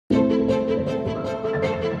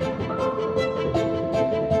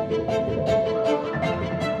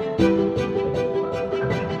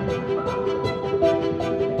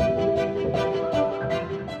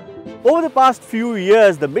Over the past few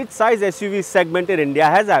years, the mid-size SUV segment in India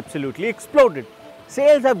has absolutely exploded.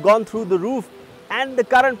 Sales have gone through the roof and the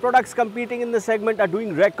current products competing in the segment are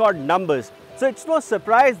doing record numbers. So it's no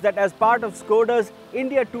surprise that as part of Skoda's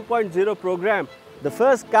India 2.0 program, the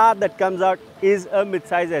first car that comes out is a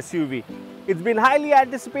mid-size SUV. It's been highly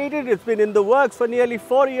anticipated, it's been in the works for nearly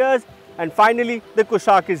 4 years, and finally the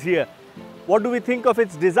Kushaq is here. What do we think of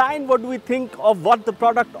its design? What do we think of what the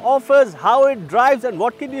product offers, how it drives, and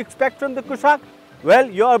what can you expect from the Kushaq? Well,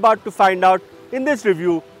 you're about to find out in this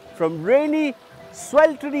review from rainy,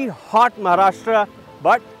 sweltering hot Maharashtra.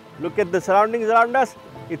 But look at the surroundings around us.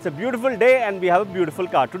 It's a beautiful day and we have a beautiful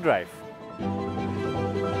car to drive.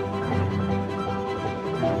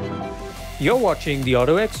 You're watching the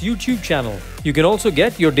AutoX YouTube channel. You can also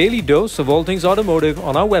get your daily dose of all things automotive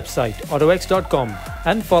on our website, autox.com,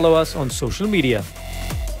 and follow us on social media.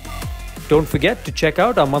 Don't forget to check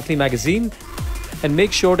out our monthly magazine and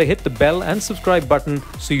make sure to hit the bell and subscribe button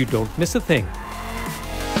so you don't miss a thing.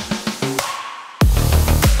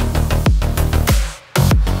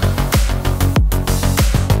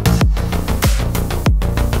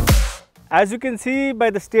 As you can see by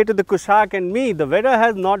the state of the Kushaq and me, the weather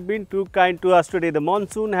has not been too kind to us today. The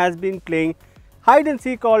monsoon has been playing hide and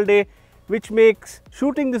seek all day, which makes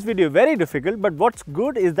shooting this video very difficult. But what's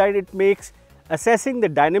good is that it makes assessing the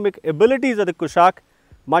dynamic abilities of the Kushaq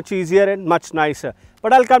much easier and much nicer.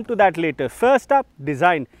 But I'll come to that later. First up,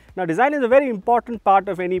 design. Now, design is a very important part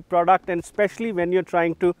of any product, and especially when you're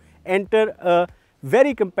trying to enter a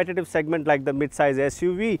very competitive segment like the mid-size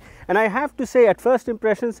SUV. And I have to say, at first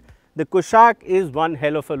impressions, the Kushaq is one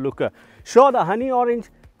hell of a looker. Sure, the honey orange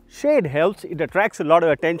shade helps. It attracts a lot of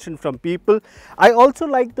attention from people. I also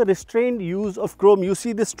like the restrained use of chrome. You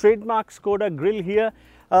see this trademark Skoda grille here.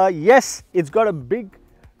 Yes, it's got a big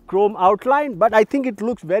chrome outline, but I think it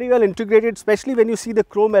looks very well integrated, especially when you see the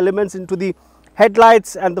chrome elements into the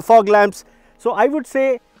headlights and the fog lamps. So I would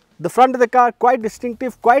say the front of the car quite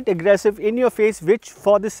distinctive, quite aggressive, in your face, which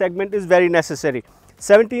for this segment is very necessary.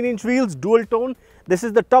 17-inch wheels, dual tone. This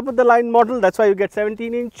is the top of the line model, that's why you get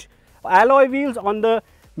 17-inch alloy wheels. On the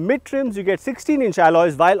mid trims you get 16-inch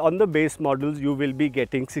alloys, while on the base models you will be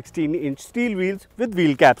getting 16-inch steel wheels with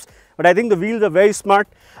wheel caps. But I think the wheels are very smart.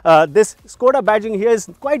 This Skoda badging here is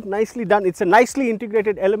quite nicely done. It's a nicely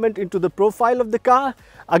integrated element into the profile of the car.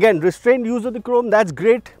 Again, restrained use of the chrome, that's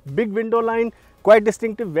great. Big window line, quite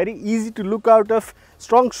distinctive, very easy to look out of.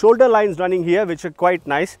 Strong shoulder lines running here, which are quite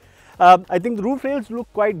nice. I think the roof rails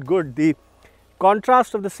look quite good. The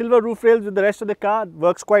contrast of the silver roof rails with the rest of the car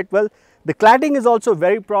works quite well. The cladding is also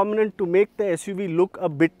very prominent to make the SUV look a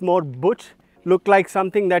bit more butch, look like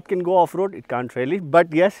something that can go off-road. It can't really,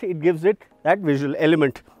 but yes, it gives it that visual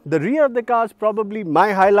element. The rear of the car is probably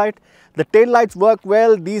my highlight. The tail lights work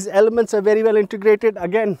well. These elements are very well integrated.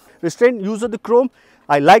 Again, restrained use of the chrome.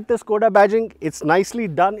 I like the Skoda badging. It's nicely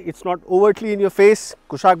done. It's not overtly in your face.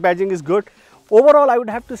 Kushaq badging is good. Overall, I would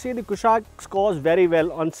have to say the Kushaq scores very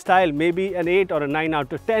well on style, maybe an 8 or a 9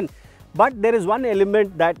 out of 10. But there is one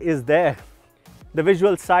element that is there, the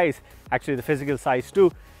visual size, actually the physical size too.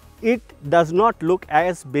 It does not look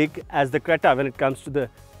as big as the Creta when it comes to the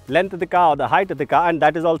length of the car or the height of the car, and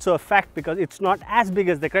that is also a fact because it's not as big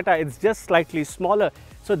as the Creta, it's just slightly smaller.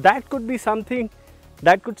 So that could be something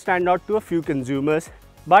that could stand out to a few consumers.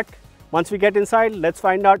 But once we get inside, let's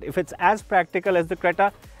find out if it's as practical as the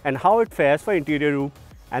Creta and how it fares for interior room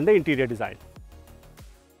and the interior design.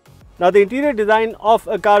 Now, the interior design of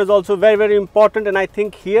a car is also very important, and I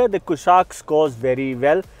think here the Kushaq scores very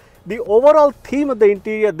well. The overall theme of the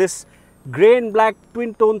interior, this grey and black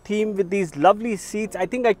twin tone theme with these lovely seats, I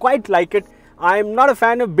think I quite like it. I'm not a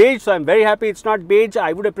fan of beige, so I'm very happy it's not beige.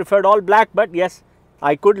 I would have preferred all black, but yes,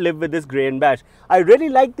 I could live with this grey and beige. I really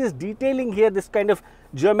like this detailing here, this kind of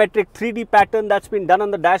geometric 3D pattern that's been done on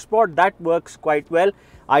the dashboard. That works quite well.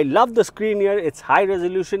 I love the screen here. It's high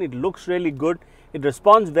resolution. It looks really good. It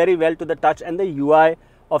responds very well to the touch, and the UI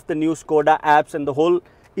of the new Skoda apps and the whole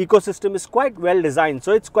ecosystem is quite well designed.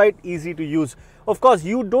 So it's quite easy to use. Of course,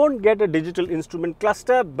 you don't get a digital instrument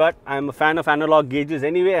cluster, but I'm a fan of analog gauges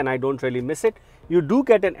anyway, and I don't really miss it. You do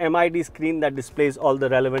get an MID screen that displays all the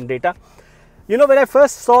relevant data. You know, when I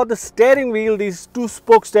first saw the steering wheel, these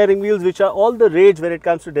two-spoke steering wheels, which are all the rage when it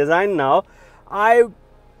comes to design now, I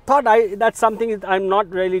thought that's something I'm not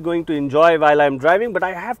really going to enjoy while I'm driving, but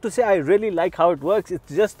I have to say I really like how it works.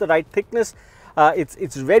 It's just the right thickness.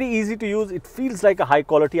 It's very easy to use. It feels like a high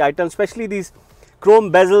quality item, especially these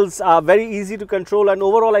chrome bezels are very easy to control, and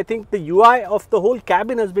overall I think the UI of the whole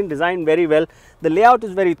cabin has been designed very well. The layout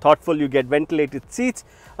is very thoughtful. You get ventilated seats,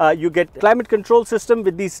 you get climate control system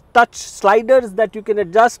with these touch sliders that you can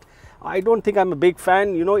adjust. I don't think I'm a big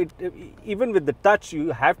fan. You know, even with the touch, you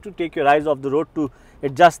have to take your eyes off the road to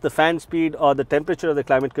adjust the fan speed or the temperature of the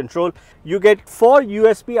climate control. You get 4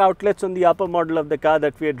 USB outlets on the upper model of the car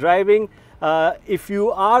that we are driving. If you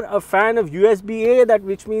are a fan of USB-A,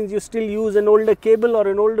 which means you still use an older cable or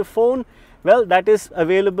an older phone, well, that is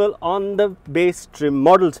available on the base trim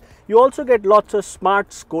models. You also get lots of smart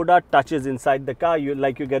Skoda touches inside the car. You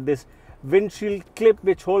get this windshield clip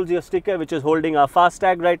which holds your sticker, which is holding our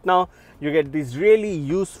FASTag right now. You get these really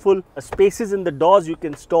useful spaces in the doors. You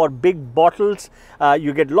can store big bottles.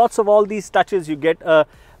 You get lots of all these touches. You get a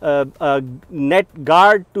net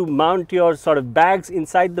guard to mount your sort of bags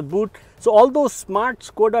inside the boot. So all those smart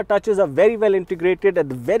Skoda touches are very well integrated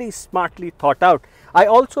and very smartly thought out. I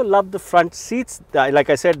also love the front seats.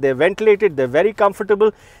 Like I said, they're ventilated, they're very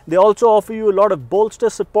comfortable. They also offer you a lot of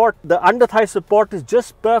bolster support. The under thigh support is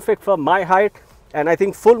just perfect for my height, and I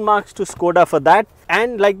think full marks to Skoda for that.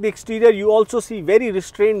 And like the exterior, you also see very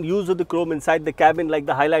restrained use of the chrome inside the cabin, like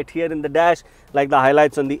the highlight here in the dash, like the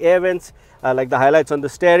highlights on the air vents, like the highlights on the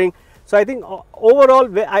steering. So I think overall,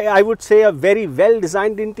 I would say a very well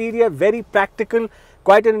designed interior, very practical,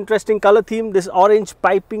 quite an interesting color theme. This orange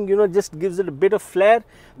piping, you know, just gives it a bit of flair.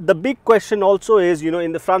 The big question also is, you know,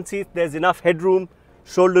 in the front seat, there's enough headroom,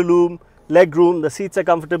 shoulder room, leg room, the seats are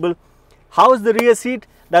comfortable. How is the rear seat?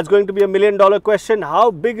 That's going to be $1 million question.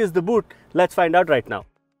 How big is the boot? Let's find out right now.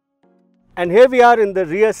 And here we are in the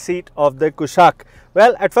rear seat of the Kushaq.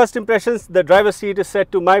 Well, at first impressions, the driver's seat is set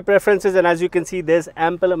to my preferences, and as you can see, there's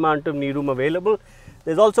ample amount of knee room available.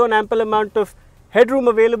 There's also an ample amount of headroom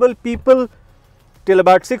available. People till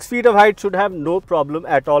about 6 feet of height should have no problem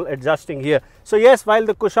at all adjusting here. So yes, while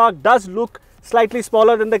the Kushaq does look slightly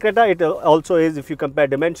smaller than the Creta, it also is if you compare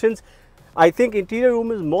dimensions. I think interior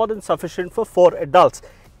room is more than sufficient for 4 adults.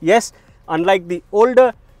 Yes, unlike the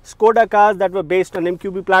older Skoda cars that were based on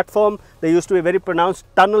MQB platform, there used to be a very pronounced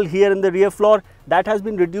tunnel here in the rear floor. That has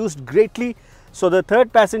been reduced greatly. So the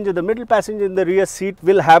third passenger, the middle passenger in the rear seat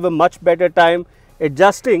will have a much better time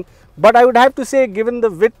adjusting. But I would have to say, given the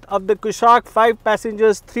width of the Kushaq, 5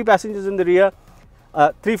 passengers, 3 passengers in the rear,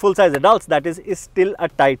 3 full-size adults, that is still a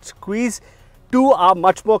tight squeeze. 2 are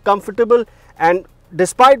much more comfortable, and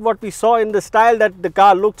despite what we saw in the style that the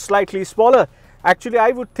car looked slightly smaller, actually I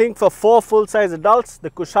would think for 4 full-size adults, the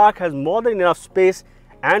Kushaq has more than enough space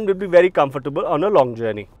and will be very comfortable on a long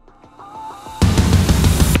journey.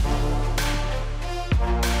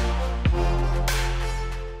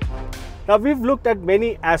 Now, we've looked at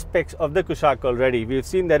many aspects of the Kushaq already. We've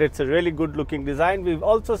seen that it's a really good looking design. We've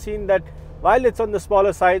also seen that while it's on the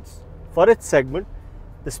smaller sides for its segment,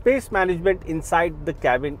 the space management inside the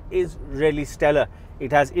cabin is really stellar.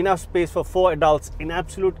 It has enough space for 4 adults in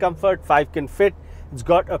absolute comfort, 5 can fit. It's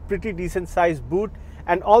got a pretty decent sized boot,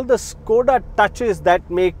 and all the Skoda touches that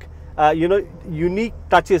make unique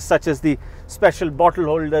touches, such as the special bottle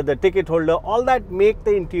holder, the ticket holder, all that make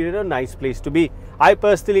the interior a nice place to be. I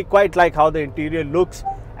personally quite like how the interior looks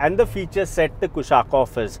and the feature set the Kushaq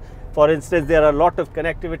offers. For instance, there are a lot of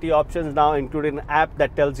connectivity options now, including an app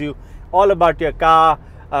that tells you all about your car,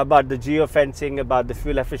 about the geofencing, about the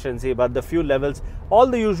fuel efficiency, about the fuel levels, all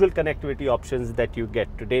the usual connectivity options that you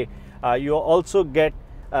get today. You also get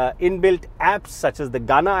inbuilt apps such as the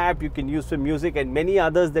Ghana app you can use for music, and many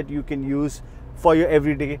others that you can use for your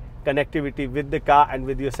everyday connectivity with the car and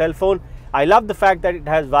with your cell phone. I love the fact that it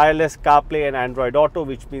has wireless CarPlay and Android Auto,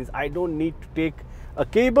 which means I don't need to take a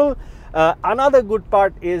cable. Another good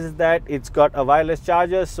part is that it's got a wireless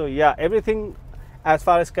charger. So yeah, everything as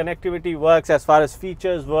far as connectivity works, as far as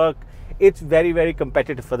features work, it's very, very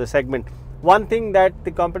competitive for the segment. One thing that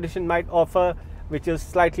the competition might offer, which is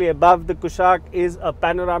slightly above the Kushaq, is a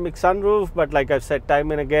panoramic sunroof. But like I've said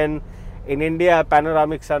time and again, in India, a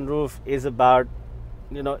panoramic sunroof is about,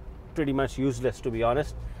 pretty much useless, to be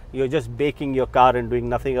honest. You're just baking your car and doing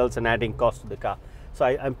nothing else and adding cost to the car. So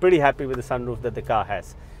I'm pretty happy with the sunroof that the car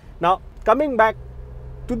has. Now, coming back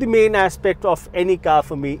to the main aspect of any car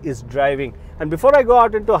for me is driving. And before I go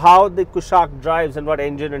out into how the Kushaq drives and what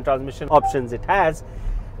engine and transmission options it has,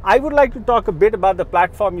 I would like to talk a bit about the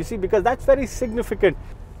platform, you see, because that's very significant.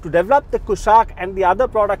 To develop the Kushaq and the other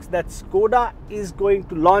products that Skoda is going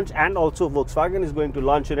to launch, and also Volkswagen is going to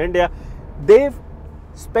launch in India, they've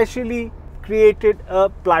specially created a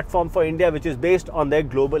platform for India which is based on their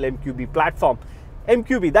global MQB platform.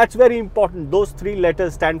 MQB, that's very important. Those 3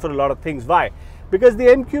 letters stand for a lot of things. Why? Because the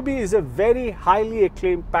MQB is a very highly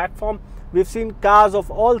acclaimed platform. We've seen cars of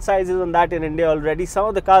all sizes on that in India already. Some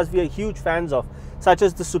of the cars we are huge fans of, such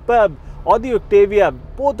as the Superb or the Octavia,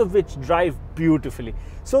 both of which drive beautifully.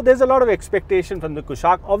 So there's a lot of expectation from the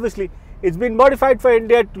Kushaq. Obviously, it's been modified for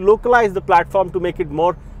India to localize the platform to make it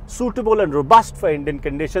more suitable and robust for Indian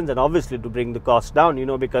conditions, and obviously to bring the cost down, you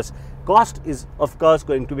know, because cost is of course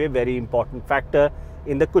going to be a very important factor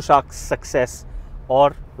in the Kushaq's success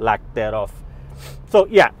or lack thereof. So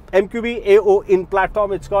yeah, MQB AO in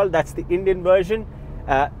platform it's called, that's the Indian version.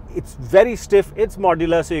 It's very stiff, it's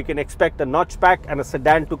modular, so you can expect a notch pack and a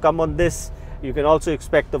sedan to come on this. You can also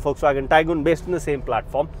expect the Volkswagen Tiguan based on the same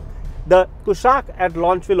platform. The Kushaq at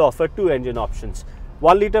launch will offer 2 engine options.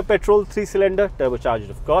 1 litre petrol, 3-cylinder, turbocharged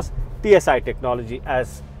of course, TSI technology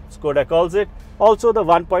as Skoda calls it. Also the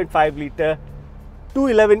 1.5 litre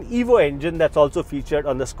 211 Evo engine that's also featured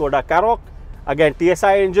on the Skoda Kushaq. Again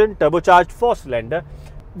TSI engine, turbocharged 4-cylinder.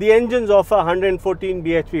 The engines offer 114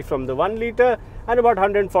 bhp from the 1 litre and about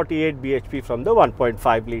 148 bhp from the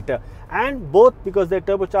 1.5 litre. And both, because they're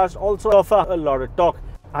turbocharged, also offer a lot of torque.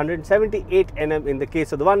 178 Nm in the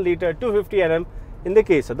case of the 1 litre, 250 Nm in the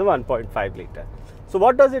case of the 1.5 litre. So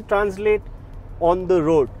what does it translate on the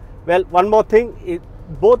road? Well, one more thing,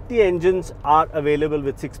 both the engines are available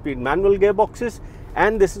with 6-speed manual gearboxes,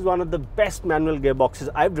 and this is one of the best manual gearboxes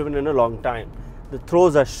I've driven in a long time. The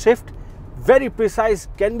throws are shift, very precise,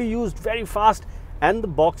 can be used very fast, and the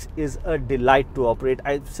box is a delight to operate.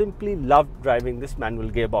 I simply love driving this manual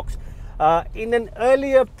gearbox. In an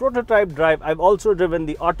earlier prototype drive, I've also driven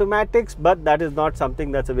the automatics, but that is not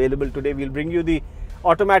something that's available today. We'll bring you the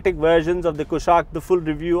automatic versions of the Kushaq, the full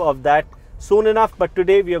review of that soon enough, but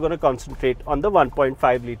today we are going to concentrate on the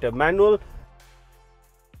 1.5 litre manual.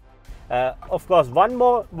 Of course, one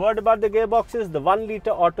more word about the gearboxes. The 1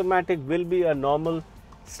 litre automatic will be a normal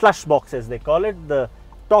slush box, as they call it, the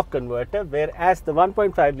torque converter, whereas the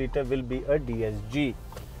 1.5 litre will be a DSG.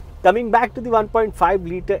 Coming back to the 1.5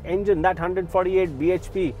 litre engine, that 148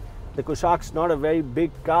 bhp, the Kushaq's not a very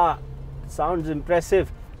big car, sounds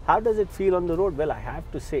impressive. How does it feel on the road? Well, I have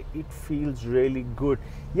to say it feels really good.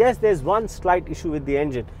 Yes, there's one slight issue with the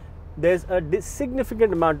engine. There's a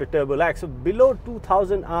significant amount of turbo lag. So below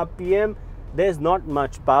 2000 RPM, there's not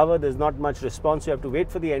much power, there's not much response. You have to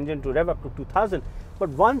wait for the engine to rev up to 2000. But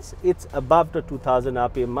once it's above the 2000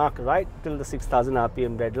 RPM mark, right till the 6000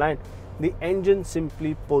 RPM red line, the engine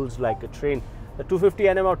simply pulls like a train. The 250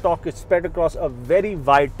 Nm of torque is spread across a very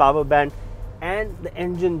wide power band, and the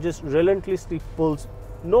engine just relentlessly pulls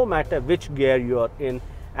no matter which gear you are in.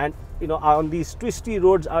 And you know, on these twisty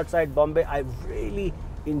roads outside Bombay, I've really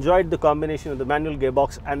enjoyed the combination of the manual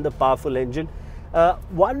gearbox and the powerful engine.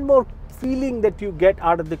 One more feeling that you get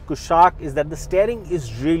out of the Kushaq is that the steering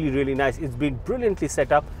is really nice. It's been brilliantly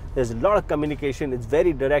set up. There's a lot of communication. It's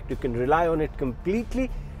very direct. You can rely on it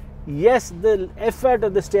completely. Yes, the effort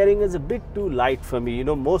of the steering is a bit too light for me. You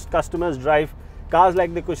know, most customers drive cars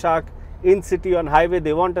like the Kushaq in city, on highway,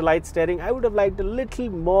 they want a light steering. I would have liked a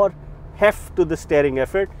little more heft to the steering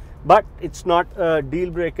effort, but it's not a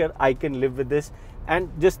deal breaker. I can live with this,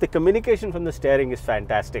 and just the communication from the steering is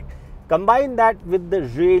fantastic. Combine that with the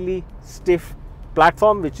really stiff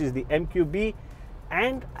platform, which is the MQB,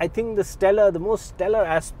 and I think the most stellar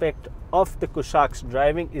aspect of the Kushaq's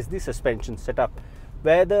driving is the suspension setup.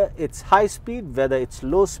 Whether it's high speed, whether it's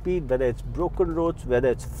low speed, whether it's broken roads, whether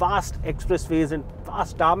it's fast expressways and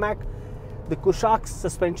fast tarmac, the Kushaq's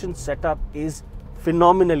suspension setup is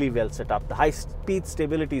phenomenally well set up. The high speed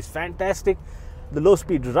stability is fantastic. The low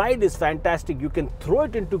speed ride is fantastic. You can throw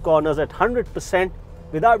it into corners at 100%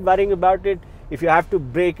 without worrying about it. If you have to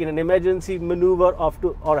brake in an emergency maneuver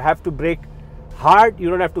or have to brake hard, you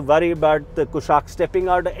don't have to worry about the Kushaq stepping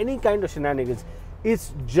out or any kind of shenanigans.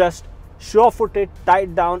 It's just sure-footed,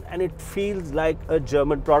 tied down, and it feels like a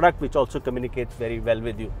German product, which also communicates very well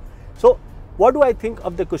with you. So what do I think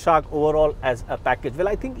of the Kushaq overall as a package? Well,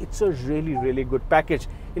 I think it's a really good package.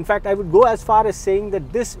 In fact, I would go as far as saying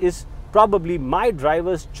that this is probably my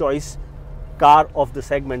driver's choice car of the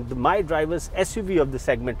segment, my driver's SUV of the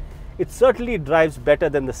segment. It certainly drives better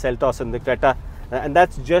than the Seltos and the Creta, and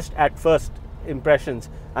that's just at first impressions.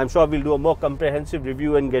 I'm sure we'll do a more comprehensive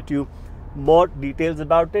review and get you more details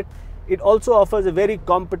about it. It also offers a very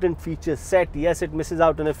competent feature set. Yes, it misses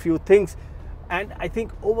out on a few things, and I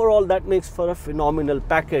think overall that makes for a phenomenal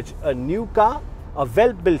package. A new car, a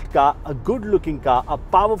well-built car, a good-looking car, a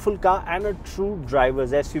powerful car, and a true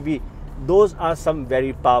driver's SUV. Those are some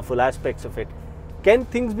very powerful aspects of it. Can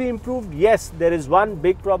things be improved? Yes, there is one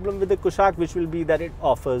big problem with the Kushaq, which will be that it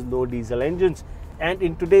offers no diesel engines, and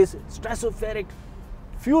in today's stratospheric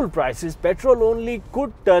fuel prices, petrol only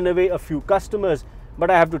could turn away a few customers. But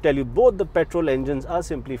I have to tell you, both the petrol engines are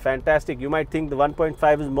simply fantastic. You might think the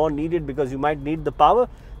 1.5 is more needed because you might need the power,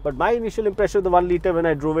 but my initial impression of the 1 litre when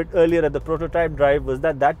I drove it earlier at the prototype drive was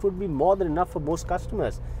that that would be more than enough for most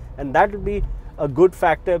customers, and that would be a good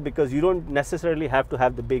factor because you don't necessarily have to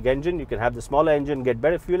have the big engine. You can have the smaller engine, get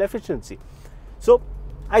better fuel efficiency. So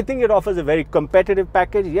I think it offers a very competitive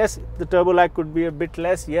package. Yes, the turbo lag could be a bit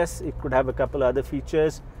less. Yes, it could have a couple other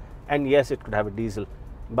features, and yes, it could have a diesel.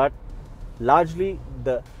 But largely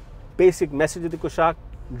the basic message of the Kushaq: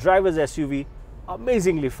 driver's SUV,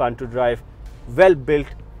 amazingly fun to drive, well built,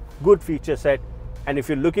 good feature set. And if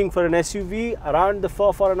you're looking for an SUV around the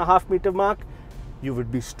 4.5 meter mark, you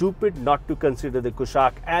would be stupid not to consider the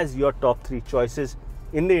Kushaq as your top 3 choices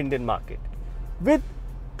in the Indian market. With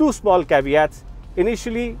 2 small caveats.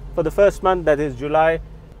 Initially, for the first month, that is July,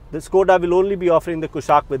 the Skoda will only be offering the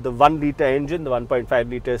Kushaq with the 1 litre engine. The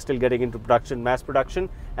 1.5 litre is still getting into production, mass production,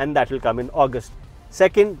 and that will come in August.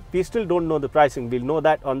 Second, we still don't know the pricing. We'll know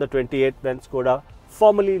that on the 28th when Skoda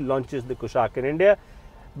formally launches the Kushaq in India.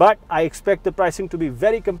 But I expect the pricing to be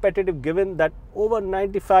very competitive, given that over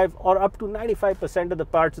 95 or up to 95% of the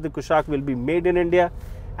parts of the Kushaq will be made in India.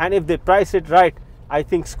 And if they price it right, I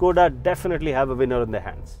think Skoda definitely have a winner in their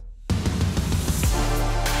hands.